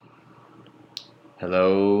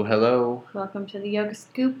Hello, hello. Welcome to the Yoga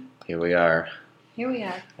Scoop. Here we are.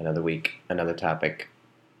 Another week, another topic.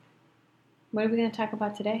 What are we going to talk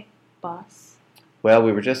about today, boss? Well,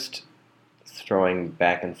 we were just throwing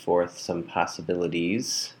back and forth some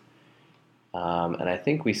possibilities, and I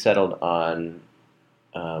think we settled on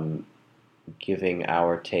giving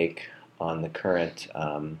our take on the current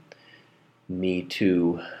Me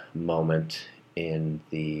Too moment in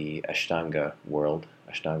the Ashtanga world,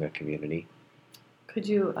 Ashtanga community. Could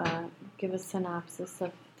you give a synopsis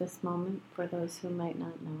of this moment for those who might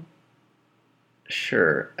not know?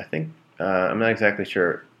 Sure. I think I'm not exactly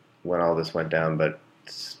sure when all this went down, but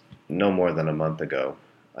it's no more than a month ago,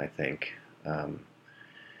 I think.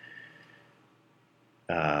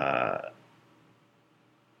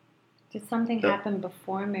 Did something happen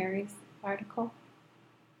before Mary's article?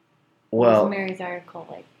 Well, what was Mary's article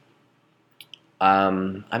like?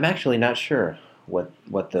 I'm actually not sure what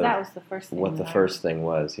that was the first thing. What the first thing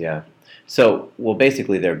was. Yeah. So, well,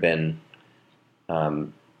 basically, there's a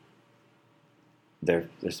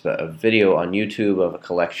video on YouTube of a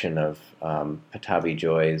collection of Pattabhi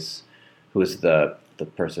Joy's, who is the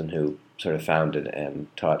person who sort of founded and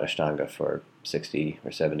taught Ashtanga for 60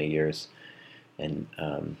 or 70 years, and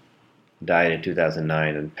died in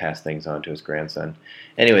 2009 and passed things on to his grandson.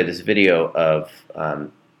 Anyway, this video of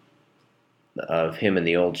him in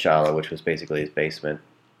the old shala, which was basically his basement,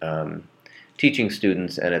 teaching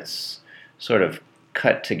students, and it's sort of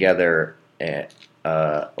cut together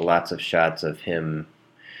lots of shots of him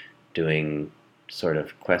doing sort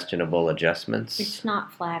of questionable adjustments. It's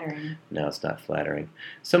not flattering. No, it's not flattering.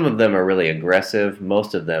 Some of them are really aggressive.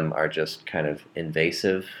 Most of them are just kind of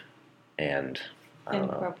invasive and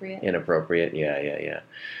inappropriate. Yeah.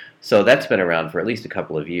 So that's been around for at least a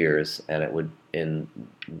couple of years, and it would, in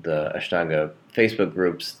the Ashtanga Facebook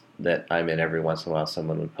groups that I'm in, every once in a while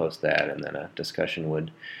someone would post that, and then a discussion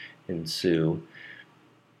would ensue.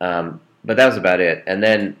 But that was about it. And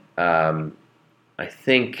then I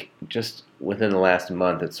think just within the last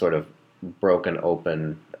month, it's sort of broken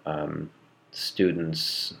open.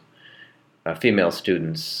 Students, female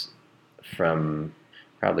students from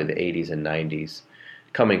probably the 80s and 90s,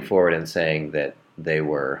 coming forward and saying that they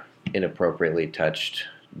were inappropriately touched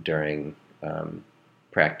during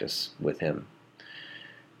practice with him.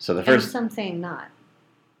 So the first, and some saying not.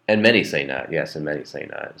 And many say not, yes, and many say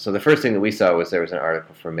not. So the first thing that we saw was there was an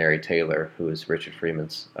article from Mary Taylor, who is Richard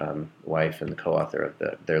Freeman's wife and the co-author of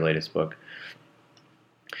their latest book,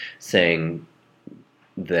 saying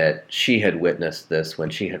that she had witnessed this when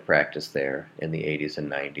she had practiced there in the 80s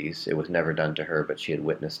and 90s. It was never done to her, but she had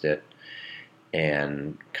witnessed it,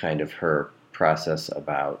 and kind of her process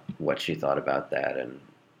about what she thought about that, and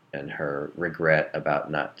her regret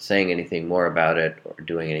about not saying anything more about it or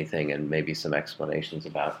doing anything, and maybe some explanations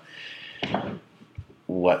about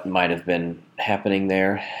what might have been happening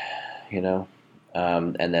there, And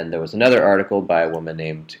then there was another article by a woman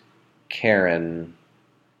named Karen,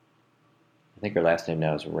 I think her last name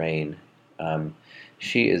now is Rain.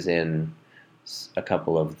 She is in a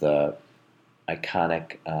couple of the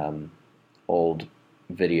iconic old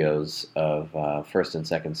videos of first and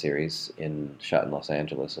second series shot in Los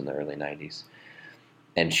Angeles in the early 90s.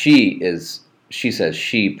 And she says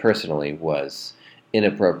she personally was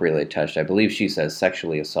inappropriately touched. I believe she says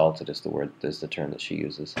sexually assaulted is the term that she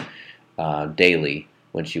uses, daily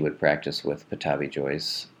when she would practice with Pattabhi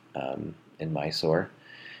Joy's in Mysore.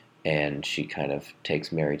 And she kind of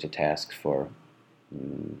takes Mary to task for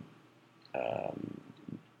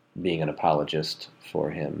being an apologist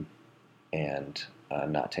for him and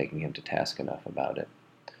not taking him to task enough about it.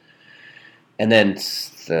 And then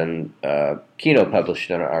Kino published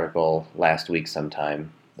an article last week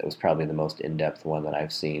sometime that was probably the most in-depth one that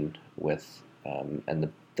I've seen with, and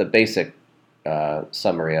the basic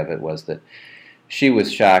summary of it was that she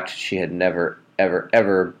was shocked. She had never,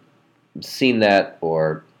 ever seen that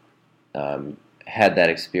or had that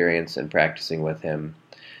experience in practicing with him.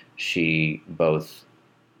 She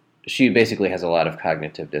basically has a lot of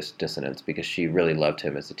cognitive dissonance because she really loved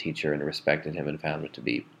him as a teacher and respected him and found him to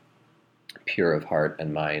be pure of heart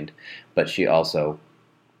and mind. But she also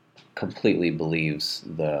completely believes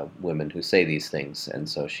the women who say these things, and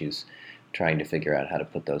so she's trying to figure out how to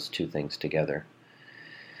put those two things together.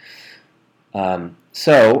 Is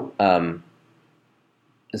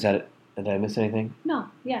that it? Did I miss anything? No,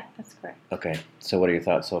 yeah, that's correct. Okay, so what are your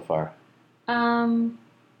thoughts so far?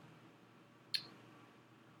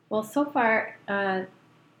 Well, so far, in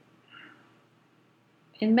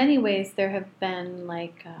many ways, there have been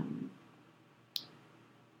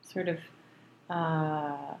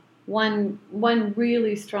one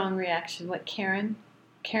really strong reaction. What Karen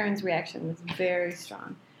Karen's reaction was very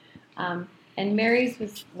strong. And Mary's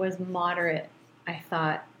was moderate, I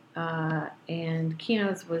thought, and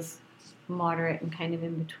Kino's was moderate and kind of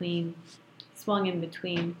in between, swung in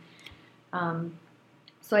between.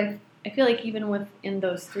 So I feel like even within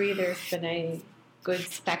those three, there's been a good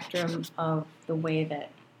spectrum of the way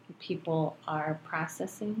that people are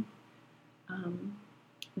processing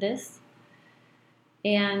this.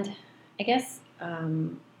 And I guess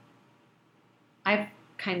I've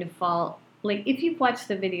kind of like, if you've watched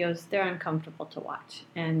the videos, they're uncomfortable to watch,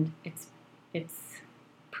 and it's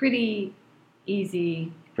pretty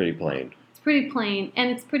easy. Pretty plain. It's pretty plain, and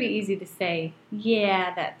it's pretty easy to say,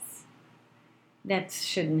 yeah, that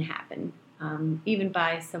shouldn't happen, even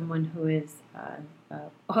by someone who is,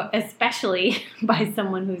 especially by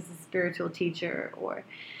someone who's a spiritual teacher or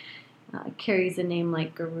carries a name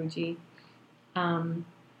like Guruji.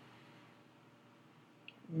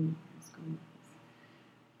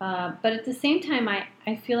 But at the same time,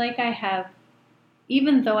 I feel like I have,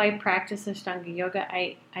 even though I practice Ashtanga Yoga,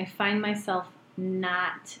 I find myself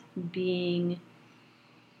not being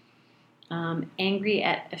angry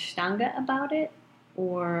at Ashtanga about it,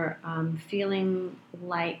 or feeling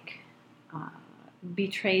like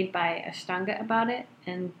betrayed by Ashtanga about it.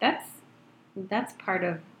 And that's part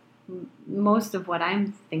of most of what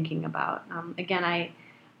I'm thinking about. Again,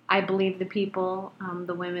 I believe the people,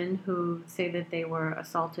 the women who say that they were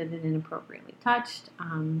assaulted and inappropriately touched.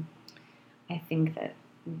 I think that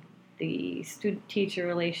the student-teacher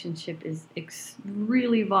relationship is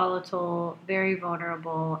really volatile, very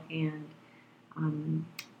vulnerable, and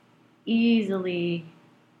easily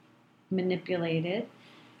manipulated.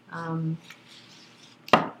 But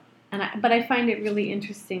I find it really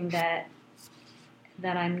interesting that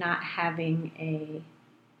I'm not having a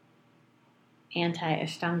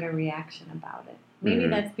anti-Ashtanga reaction about it. Maybe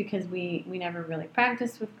that's because we never really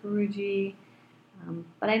practiced with Guruji,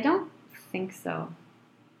 but I don't think so.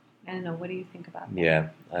 I don't know. What do you think about that? Yeah,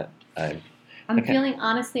 I'm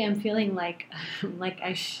feeling like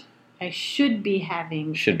I should be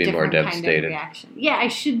having more devastated kind of reaction. Yeah, I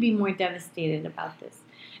should be more devastated about this,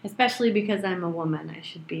 especially because I'm a woman. I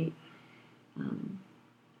should be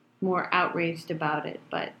more outraged about it,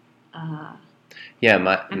 but yeah, I'm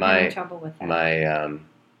having trouble with that.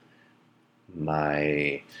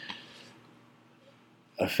 My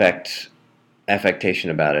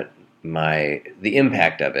affectation about it, the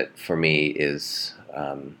impact of it for me is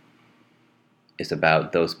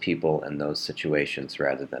about those people and those situations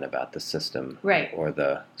rather than about the system, right, or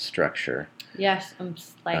the structure. Yes, I'm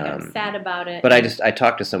sad about it. But I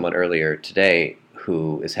talked to someone earlier today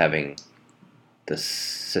who is having the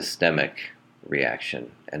systemic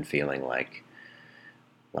reaction and feeling like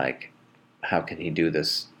how can he do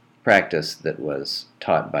this practice that was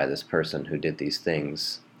taught by this person who did these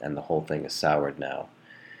things, and the whole thing is soured now,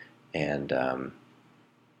 and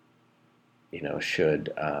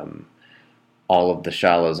should all of the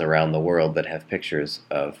shalas around the world that have pictures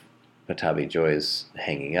of Patabi Joys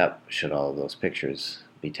hanging up, should all of those pictures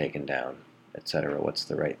be taken down, etc.? What's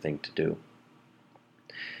the right thing to do?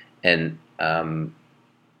 And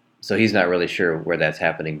so he's not really sure where that's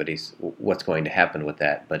happening, but what's going to happen with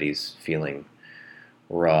that, but he's feeling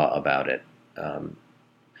raw about it.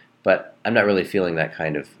 But I'm not really feeling that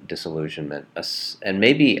kind of disillusionment. And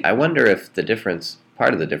maybe, I wonder if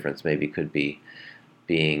part of the difference maybe could be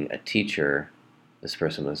being a teacher. This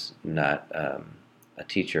person was not a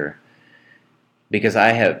teacher. Because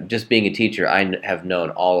just being a teacher, I have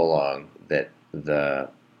known all along that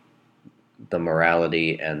the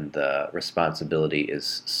morality and the responsibility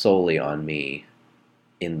is solely on me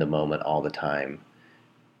in the moment all the time,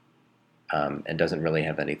 and doesn't really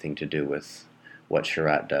have anything to do with what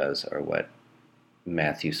Sharat does or what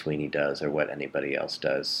Matthew Sweeney does or what anybody else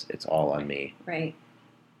does. It's all on me. Right.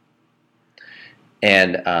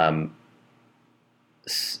 And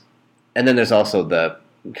then there's also the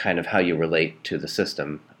kind of how you relate to the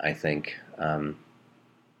system, I think.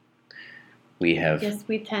 Yes,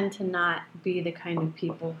 we tend to not be the kind of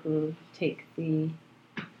people who take who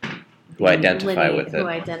identify with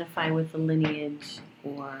the lineage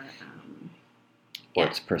or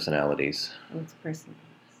its personalities. Its personalities.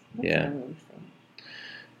 Yeah. Really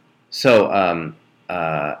so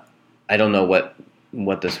I don't know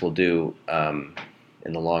what this will do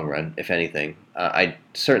in the long run, if anything. I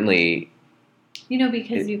certainly.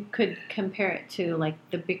 Because you could compare it to like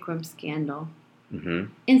the Bikram scandal.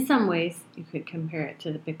 Mm-hmm. In some ways, you could compare it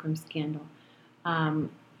to the Bikram scandal. And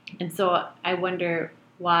so I wonder,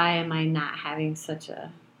 why am I not having such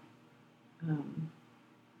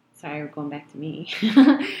sorry, we're going back to me.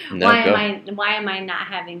 No, Why am I not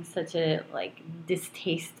having such a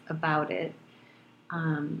distaste about it?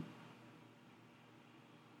 And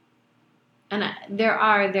there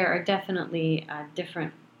are definitely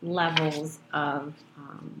different levels of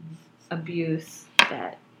abuse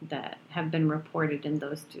that have been reported in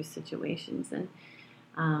those two situations,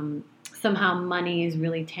 and somehow money is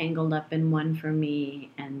really tangled up in one for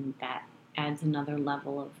me, and that adds another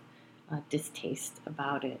level of distaste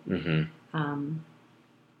about it. Mm-hmm.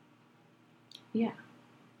 Yeah.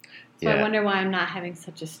 So I wonder why I'm not having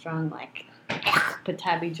such a strong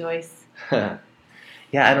Patabi Joyce.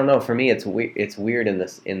 Yeah, I don't know. For me, it's weird in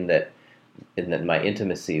that my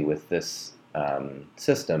intimacy with this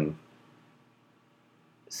system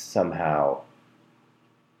somehow.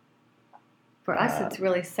 For us, it's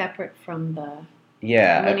really separate from the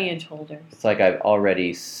lineage holders. It's like I've already.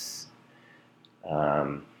 It's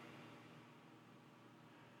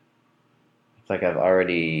like I've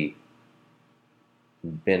already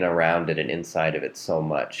been around it and inside of it so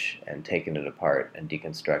much, and taken it apart and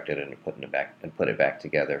deconstructed it and put it back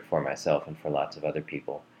together for myself and for lots of other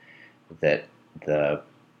people, that the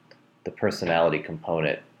personality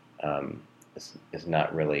component is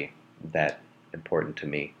not really that important to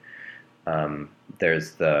me.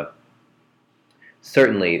 There's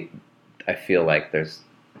certainly I feel like there's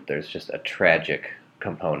just a tragic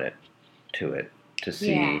component to it, to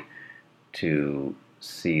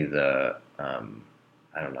see the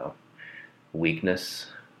I don't know, weakness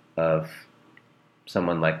of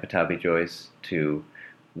someone like Patabi Joyce, to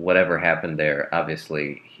whatever happened there.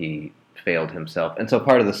 Obviously, he failed himself, and so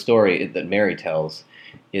part of the story that Mary tells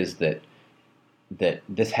is that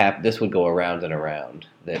this would go around and around,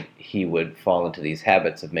 that he would fall into these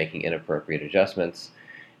habits of making inappropriate adjustments,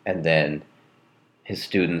 and then his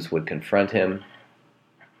students would confront him,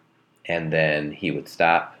 and then he would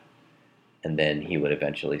stop, and then he would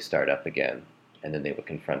eventually start up again. And then they would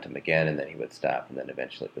confront him again, and then he would stop, and then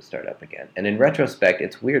eventually it would start up again. And in retrospect,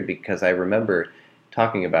 it's weird because I remember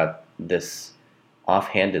talking about this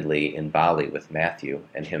offhandedly in Bali with Matthew,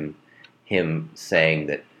 and him saying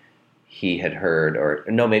that he had heard, or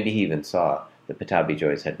no, maybe he even saw, that Patabi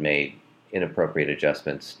Joyce had made inappropriate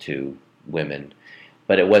adjustments to women.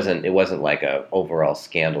 But it wasn't like a overall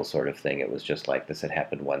scandal sort of thing. It was just like this had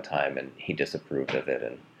happened one time, and he disapproved of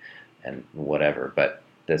it, and whatever. But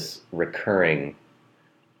this recurring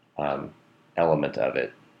element of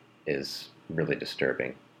it is really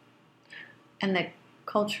disturbing. And that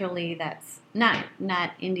culturally, that's not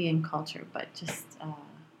Indian culture, but just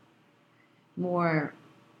more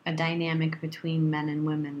a dynamic between men and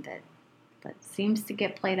women that seems to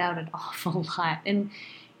get played out an awful lot. And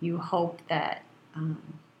you hope that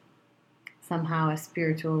somehow a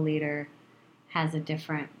spiritual leader has a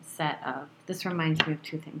different set of, this reminds me of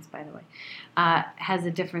two things, by the way, has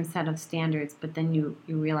a different set of standards, but then you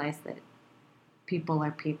realize that people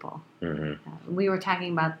are people. Mm-hmm. We were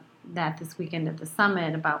talking about that this weekend at the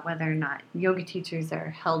summit, about whether or not yoga teachers are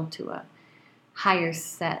held to a higher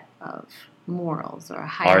set of morals, or a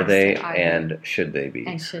higher Are they, set, and should they be?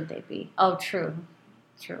 And should they be? Oh, true.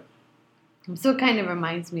 So it kind of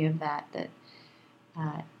reminds me of that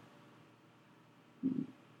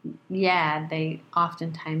yeah, they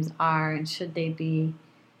oftentimes are, and should they be?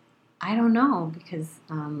 I don't know, because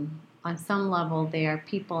on some level they are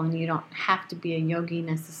people, and you don't have to be a yogi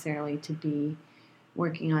necessarily to be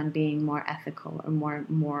working on being more ethical or more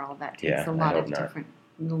moral. That takes a lot of different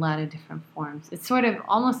forms. It sort of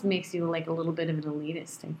almost makes you like a little bit of an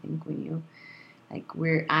elitist, I think, when you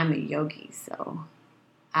I'm a yogi, so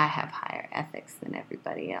I have higher ethics than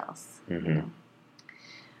everybody else. Mm-hmm. You know?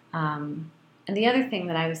 And the other thing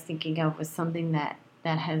that I was thinking of was something that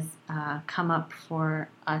has come up for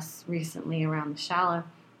us recently around the Shala,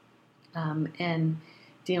 and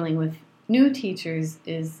dealing with new teachers,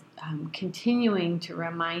 is continuing to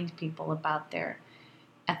remind people about their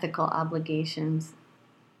ethical obligations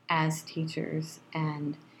as teachers,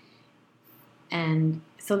 and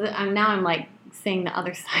so that now I'm like saying the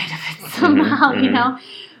other side of it somehow, mm-hmm. you know.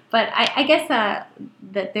 But I guess that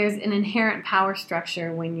there's an inherent power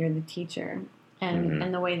structure when you're the teacher,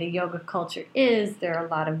 and the way the yoga culture is, there are a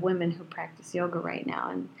lot of women who practice yoga right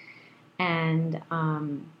now, and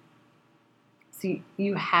so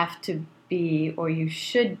you have to be, or you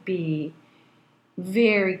should be,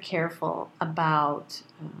 very careful about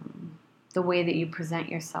the way that you present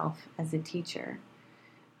yourself as a teacher.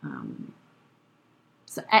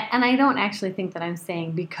 So, and I don't actually think that I'm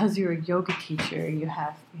saying because you're a yoga teacher you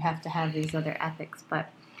have to have these other ethics, but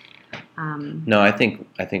no, I think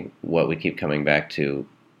what we keep coming back to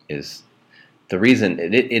is the reason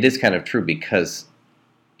it is kind of true, because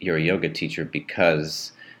you're a yoga teacher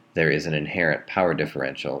because there is an inherent power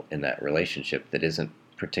differential in that relationship that isn't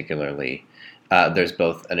particularly, there's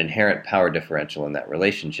both an inherent power differential in that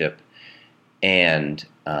relationship, and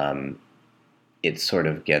it sort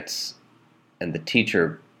of gets, and the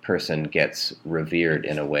teacher person gets revered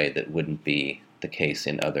in a way that wouldn't be the case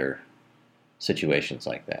in other situations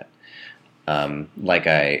like that.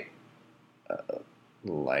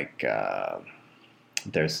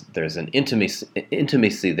 There's an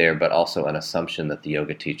intimacy there, but also an assumption that the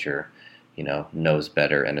yoga teacher, knows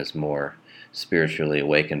better and is more spiritually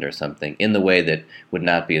awakened or something, in the way that would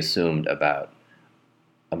not be assumed about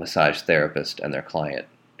a massage therapist and their client,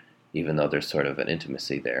 even though there's sort of an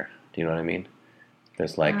intimacy there. Do you know what I mean?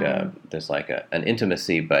 There's an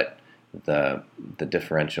intimacy, but the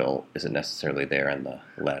differential isn't necessarily there in the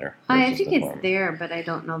latter. I think it's there, but I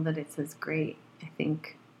don't know that it's as great. I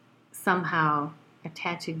think somehow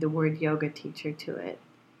attaching the word yoga teacher to it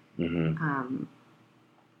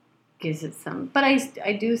gives it some. But I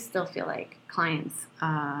do still feel like clients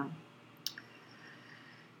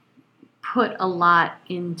put a lot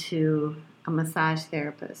into a massage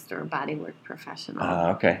therapist or a bodywork professional.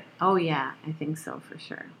 Okay. Oh yeah, I think so for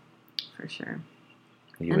sure.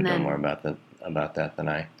 You would know more about that than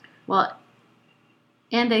I. Well,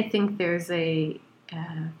 and I think there's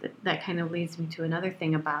that kind of leads me to another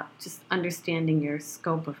thing about just understanding your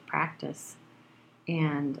scope of practice.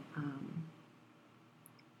 And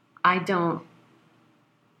I don't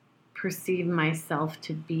perceive myself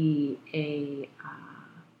to be a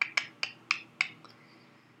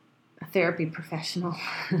therapy professional.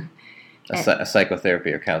 A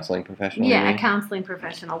psychotherapy or counseling professional? Yeah, a counseling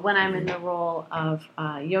professional. When I'm in the role of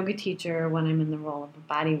a yoga teacher, when I'm in the role of a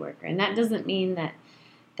body worker. And that doesn't mean that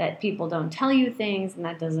people don't tell you things, and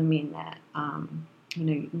that doesn't mean that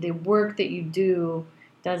the work that you do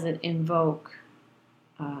doesn't invoke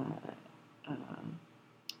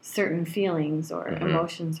certain feelings or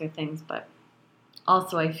emotions or things. But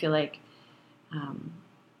also I feel like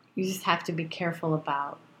you just have to be careful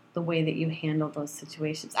about the way that you handle those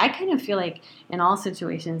situations. I kind of feel like in all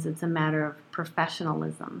situations it's a matter of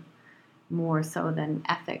professionalism more so than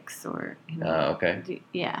ethics or, okay.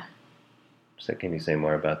 Yeah. So can you say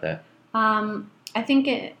more about that? I think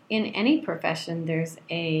in any profession there's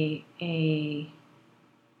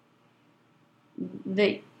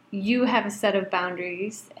that you have a set of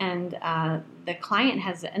boundaries, and the client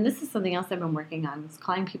has, and this is something else I've been working on, is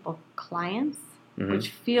calling people clients, which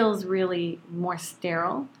feels really more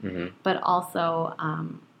sterile, but also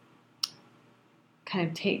kind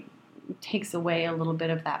of takes away a little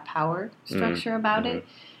bit of that power structure about it.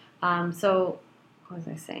 So what was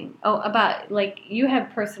I saying? Oh, about like you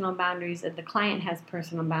have personal boundaries and the client has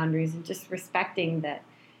personal boundaries, and just respecting that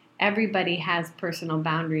everybody has personal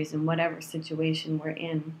boundaries in whatever situation we're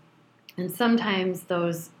in. And sometimes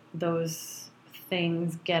those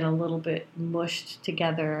things get a little bit mushed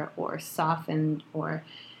together or softened, or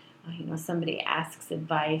somebody asks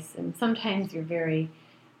advice, and sometimes you're very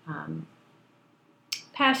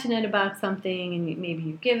passionate about something and maybe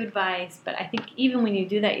you give advice, but I think even when you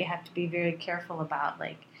do that you have to be very careful about,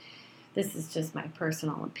 like, this is just my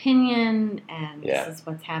personal opinion and this is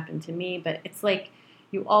what's happened to me. But it's like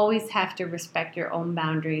you always have to respect your own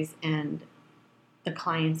boundaries and the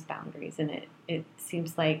client's boundaries, and it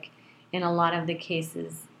seems like in a lot of the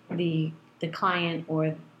cases the client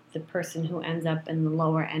or the person who ends up in the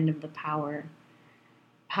lower end of the power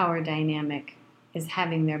dynamic is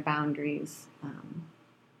having their boundaries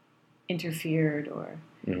interfered or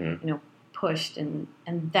pushed, and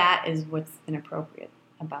that is what's inappropriate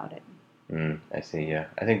about it. I see. Yeah,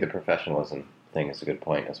 I think the professionalism thing is a good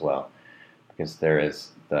point as well, because there is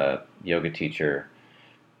the yoga teacher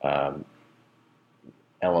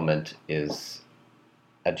element is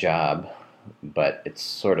a job, but it's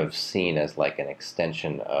sort of seen as like an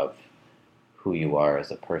extension of who you are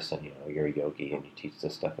as a person. You're a yogi and you teach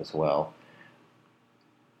this stuff as well,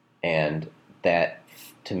 and that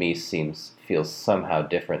to me feels somehow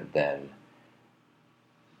different than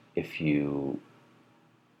if you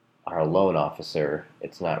are a loan officer.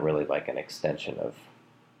 It's not really like an extension of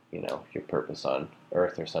your purpose on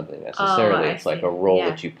earth or something necessarily. It's like a role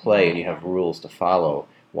that you play, and you have rules to follow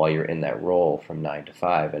while you're in that role from 9 to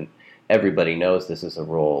 5, and everybody knows this is a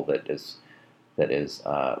role that is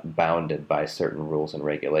bounded by certain rules and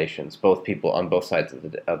regulations. Both people on both sides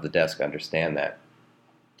of the desk understand that,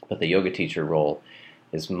 but the yoga teacher role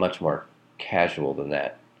is much more casual than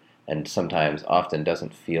that, and often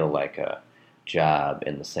doesn't feel like a job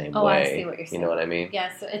in the same way. I see what you're saying. You know what I mean?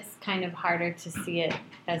 Yeah, so it's kind of harder to see it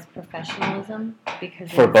as professionalism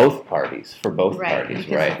because for both parties, because right.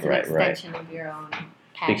 It's an extension of your own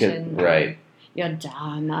passion, right, your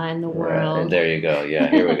dharma in the right. world. There you go. Yeah,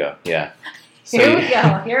 here we go. Yeah. So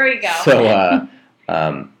Here we go. So,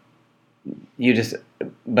 you just,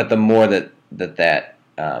 but the more that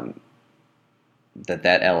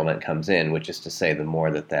element comes in, which is to say, the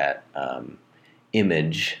more that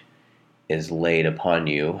image is laid upon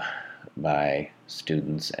you by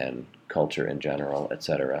students and culture in general,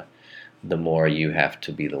 etc., the more you have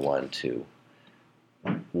to be the one to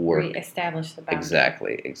work. Reestablish the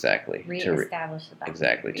boundary. Exactly. Reestablish the boundary.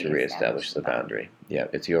 Exactly, to reestablish the boundary. Yeah,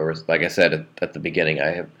 it's yours. Like I said at the beginning,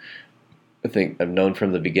 I think I've known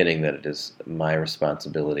from the beginning that it is my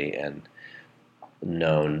responsibility, and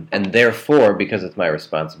therefore, because it's my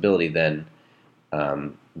responsibility, then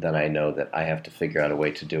I know that I have to figure out a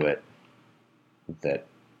way to do it that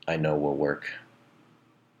I know will work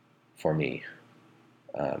for me,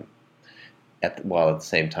 while at the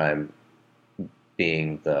same time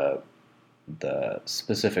being the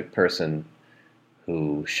specific person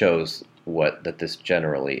who shows that this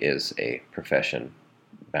generally is a profession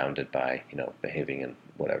bounded by, behaving in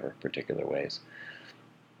whatever particular ways.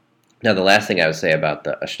 Now, the last thing I would say about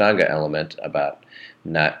the Ashtanga element, about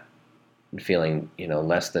not feeling,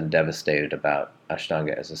 less than devastated about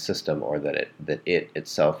Ashtanga as a system, or that it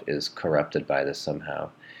itself is corrupted by this somehow,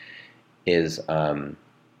 is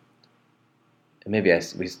maybe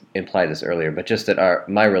we implied this earlier, but just that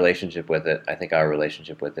my relationship with it, I think our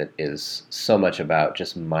relationship with it is so much about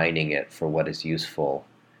just mining it for what is useful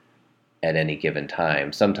at any given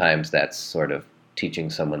time. Sometimes that's sort of teaching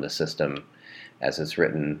someone the system as it's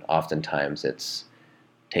written. Oftentimes it's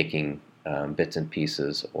taking bits and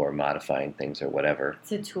pieces or modifying things or whatever.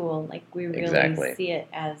 It's a tool. Like, we really see it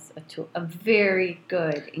as a tool. A very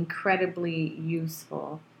good, incredibly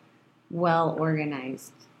useful,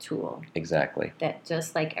 well-organized tool. Exactly. That,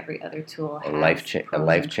 just like every other tool, has a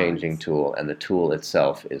life-changing tool, and the tool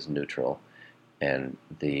itself is neutral, and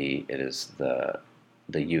it is the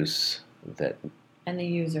use that, and the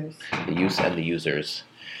users. The use and the users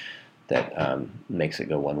that makes it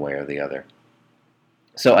go one way or the other.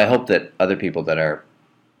 So I hope that other people that are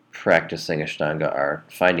practicing Ashtanga are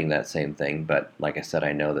finding that same thing, but like I said,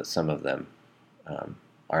 I know that some of them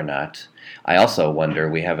are not. I also wonder,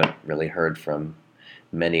 we haven't really heard from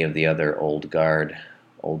many of the other old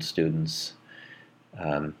students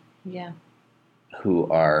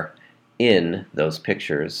who are in those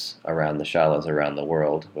pictures around the shalas around the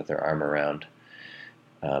world with their arm around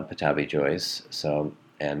Patabi Joys,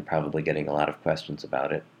 and probably getting a lot of questions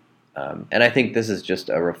about it. And I think this is just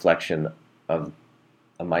a reflection of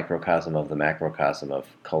a microcosm of the macrocosm of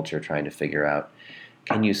culture, trying to figure out,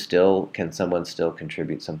 can someone still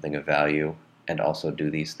contribute something of value and also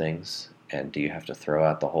do these things? And do you have to throw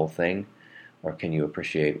out the whole thing? Or can you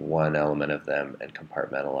appreciate one element of them and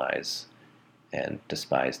compartmentalize and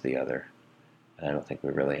despise the other? And I don't think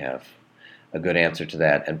we really have a good answer to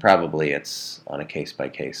that. And probably it's on a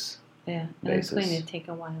case-by-case basis. It's going to take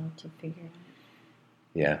a while to figure out.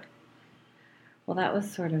 Yeah. Well, that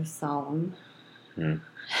was sort of solemn.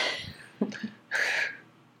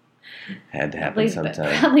 Had to happen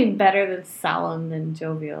sometime. Probably better than solemn than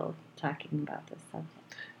jovial talking about this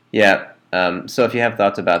subject. Yeah. So if you have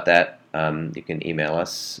thoughts about that, you can email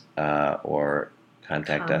us or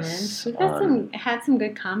contact us. We've had some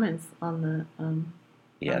good comments on the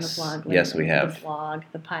yes. on the blog. Yes, we have. The blog,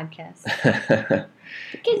 the podcast.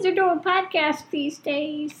 The kids are doing podcasts these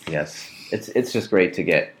days. Yes. It's just great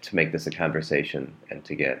to make this a conversation and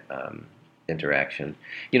to get interaction.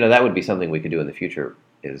 That would be something we could do in the future,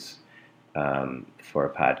 is for a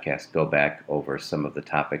podcast, go back over some of the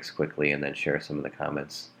topics quickly and then share some of the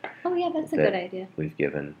comments. Oh yeah, that's a good idea.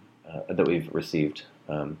 That we've received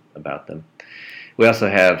about them. We also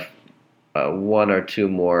have one or two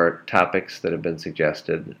more topics that have been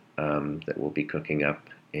suggested that we'll be cooking up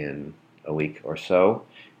in a week or so.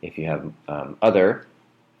 If you have other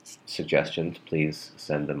suggestions, please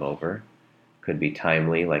send them over. Could be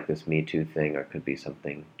timely, like this Me Too thing, or could be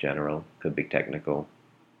something general, could be technical,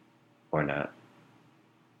 or not.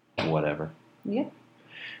 Whatever. Yeah.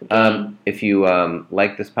 If you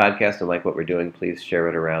like this podcast and like what we're doing, please share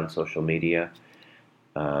it around social media.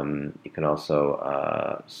 You can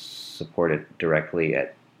also support it directly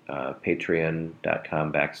at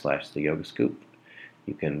patreon.com/theyogascoop.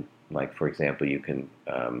 You can, for example, you can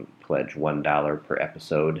pledge $1 per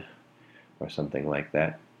episode or something like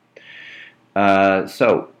that.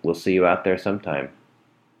 So we'll see you out there sometime.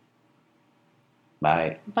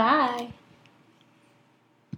 Bye. Bye.